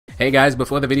Hey guys,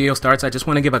 before the video starts, I just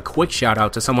want to give a quick shout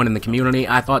out to someone in the community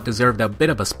I thought deserved a bit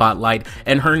of a spotlight,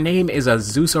 and her name is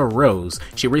Azusa Rose.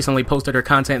 She recently posted her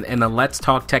content in the Let's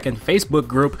Talk Tekken Facebook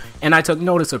group, and I took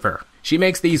notice of her. She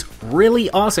makes these really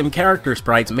awesome character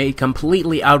sprites made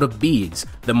completely out of beads.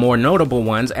 The more notable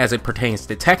ones as it pertains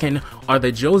to Tekken are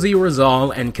the Josie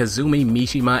Rizal and Kazumi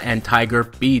Mishima and Tiger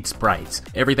bead sprites.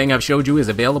 Everything I've showed you is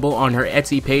available on her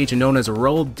Etsy page known as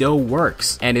Roll Dough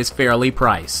Works and is fairly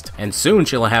priced. And soon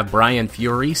she'll have Brian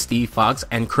Fury, Steve Fox,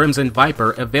 and Crimson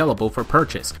Viper available for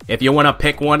purchase. If you want to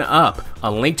pick one up, a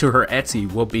link to her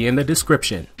Etsy will be in the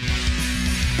description.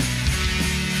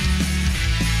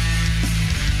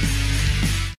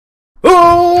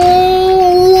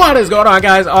 What is going on,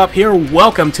 guys? Up here,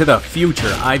 welcome to the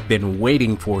future. I've been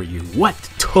waiting for you. What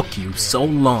took you so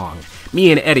long? Me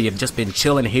and Eddie have just been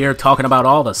chilling here talking about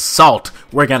all the salt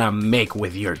we're gonna make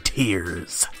with your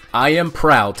tears. I am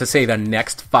proud to say the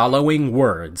next following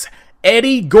words.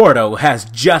 Eddy Gordo has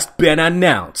just been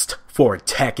announced for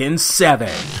Tekken 7.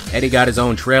 Eddie got his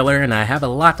own trailer, and I have a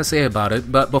lot to say about it,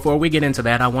 but before we get into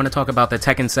that, I want to talk about the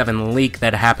Tekken 7 leak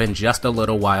that happened just a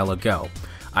little while ago.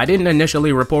 I didn't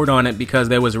initially report on it because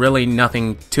there was really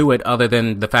nothing to it other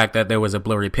than the fact that there was a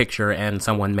blurry picture and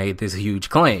someone made this huge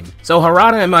claim. So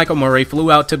Harada and Michael Murray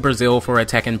flew out to Brazil for a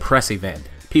Tekken press event.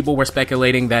 People were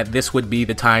speculating that this would be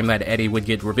the time that Eddie would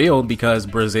get revealed because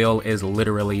Brazil is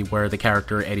literally where the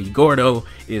character Eddy Gordo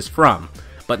is from.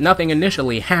 But nothing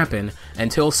initially happened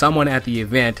until someone at the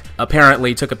event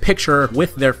apparently took a picture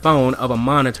with their phone of a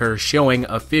monitor showing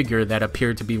a figure that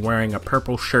appeared to be wearing a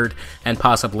purple shirt and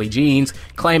possibly jeans,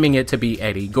 claiming it to be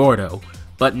Eddy Gordo.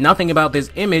 But nothing about this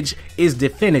image is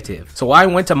definitive. So I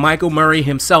went to Michael Murray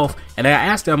himself and I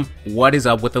asked him, what is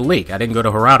up with the leak? I didn't go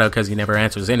to Harada because he never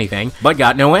answers anything, but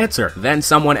got no answer. Then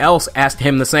someone else asked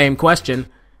him the same question.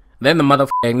 Then the motherfucker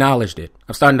acknowledged it.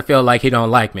 I'm starting to feel like he don't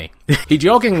like me. He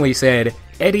jokingly said,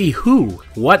 Eddie who?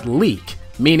 What leak?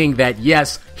 Meaning that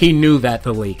yes, he knew that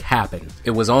the leak happened.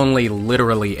 It was only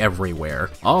literally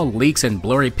everywhere. All leaks and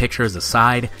blurry pictures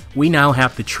aside, we now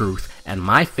have the truth, and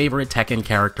my favorite Tekken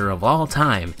character of all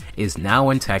time is now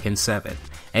in Tekken 7.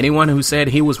 Anyone who said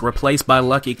he was replaced by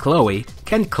Lucky Chloe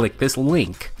can click this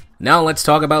link. Now let's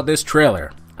talk about this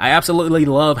trailer. I absolutely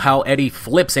love how Eddie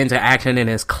flips into action in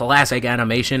his classic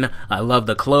animation. I love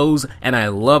the clothes, and I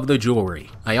love the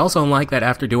jewelry. I also like that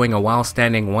after doing a while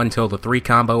standing 1 till the 3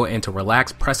 combo into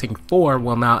relax, pressing 4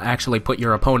 will now actually put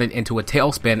your opponent into a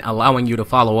tailspin, allowing you to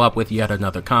follow up with yet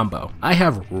another combo. I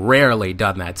have rarely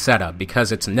done that setup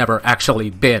because it's never actually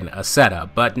been a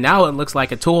setup, but now it looks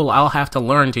like a tool I'll have to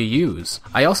learn to use.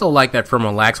 I also like that from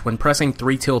relax, when pressing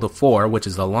 3 till the 4, which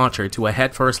is the launcher, to a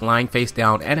head-first lying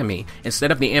face-down enemy, instead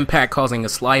of the impact causing a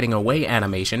sliding away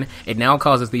animation, it now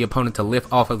causes the opponent to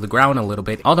lift off of the ground a little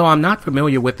bit, although I'm not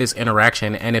familiar with this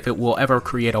interaction and if it will ever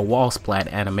create a wall splat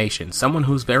animation. Someone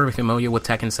who's very familiar with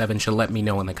Tekken 7 should let me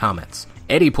know in the comments.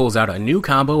 Eddie pulls out a new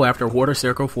combo after Water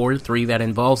Circle forward 3 that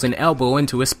involves an elbow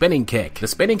into a spinning kick. The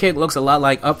spinning kick looks a lot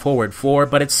like up forward 4,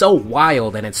 but it's so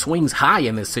wild and it swings high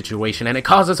in this situation and it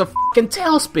causes a fucking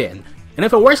tailspin. And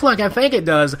if it works like I think it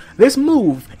does, this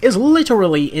move is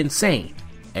literally insane.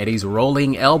 Eddie's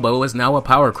rolling elbow is now a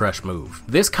power crush move.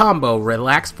 This combo,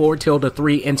 relax 4 till the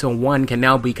 3 into 1, can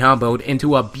now be comboed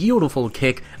into a beautiful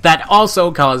kick that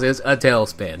also causes a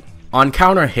tailspin. On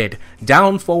counter hit,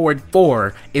 down forward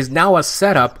 4 is now a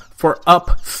setup for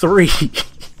up 3.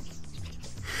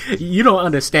 You don't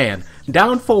understand.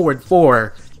 Down forward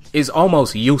 4 is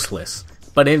almost useless.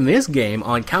 But in this game,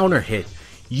 on counter hit,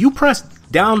 you press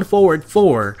down forward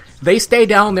 4, they stay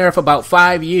down there for about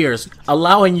 5 years,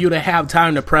 allowing you to have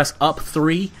time to press up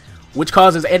 3, which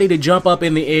causes Eddie to jump up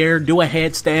in the air, do a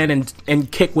headstand,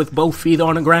 and kick with both feet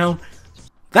on the ground.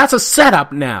 That's a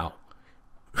setup now.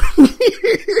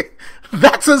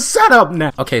 That's a setup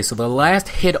now. Okay, so the last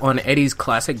hit on Eddie's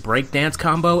classic breakdance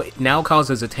combo now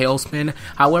causes a tailspin.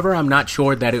 However, I'm not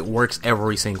sure that it works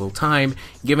every single time,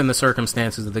 given the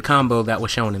circumstances of the combo that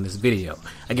was shown in this video.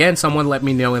 Again, someone let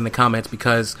me know in the comments,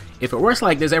 because if it works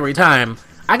like this every time,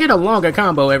 I get a longer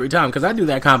combo every time, because I do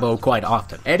that combo quite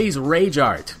often. Eddie's Rage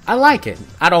Art. I like it.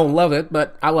 I don't love it,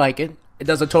 but I like it. It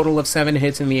does a total of 7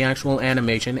 hits in the actual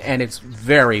animation, and it's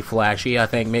very flashy. I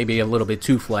think maybe a little bit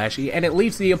too flashy, and it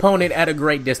leaves the opponent at a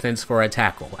great distance for a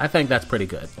tackle. I think that's pretty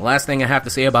good. The last thing I have to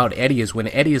say about Eddie is when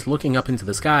Eddie is looking up into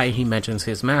the sky, he mentions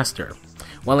his master.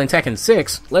 While in Tekken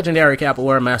 6, legendary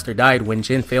capoeira master died when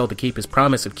Jin failed to keep his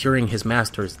promise of curing his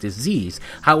master's disease.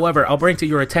 However, I'll bring to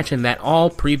your attention that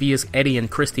all previous Eddie and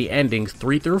Christy endings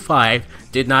 3 through 5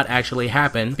 did not actually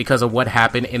happen because of what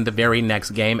happened in the very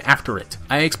next game after it.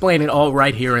 I explain it all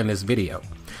right here in this video.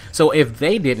 So if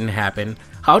they didn't happen,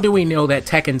 How do we know that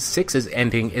Tekken 6's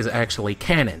ending is actually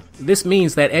canon? This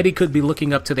means that Eddy could be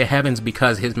looking up to the heavens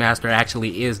because his master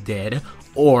actually is dead,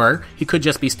 or he could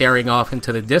just be staring off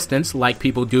into the distance like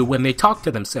people do when they talk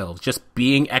to themselves, just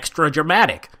being extra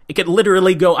dramatic. It could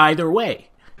literally go either way.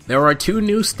 There are two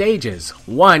new stages,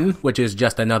 one which is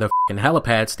just another f***ing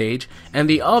helipad stage, and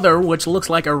the other which looks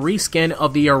like a reskin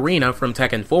of the arena from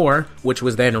Tekken 4, which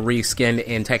was then reskinned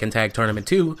in Tekken Tag Tournament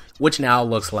 2, which now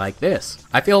looks like this.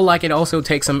 I feel like it also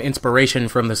takes some inspiration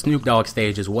from the Snoop Dogg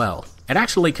stage as well. It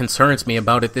actually concerns me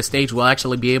about it this stage will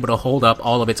actually be able to hold up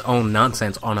all of its own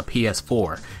nonsense on a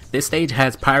PS4. This stage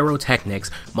has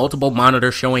pyrotechnics, multiple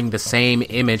monitors showing the same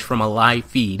image from a live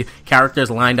feed,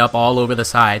 characters lined up all over the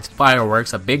sides,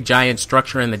 fireworks, a big giant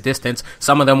structure in the distance,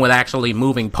 some of them with actually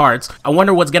moving parts. I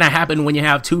wonder what's gonna happen when you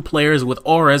have two players with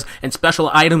auras and special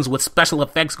items with special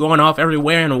effects going off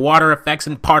everywhere and water effects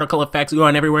and particle effects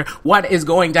going everywhere. What is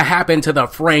going to happen to the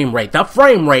frame rate? The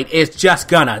frame rate is just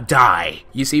gonna die.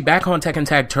 You see, back on Tekken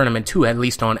Tag Tournament 2, at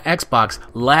least on Xbox,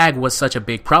 lag was such a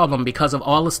big problem because of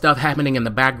all the stuff happening in the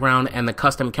background, and the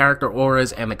custom character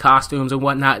auras and the costumes and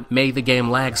whatnot made the game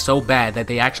lag so bad that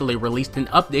they actually released an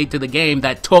update to the game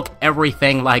that took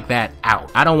everything like that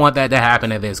out. I don't want that to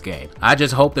happen in this game. I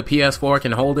just hope the PS4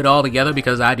 can hold it all together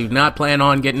because I do not plan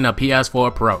on getting a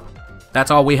PS4 Pro. That's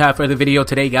all we have for the video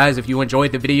today, guys. If you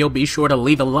enjoyed the video, be sure to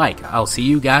leave a like. I'll see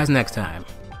you guys next time.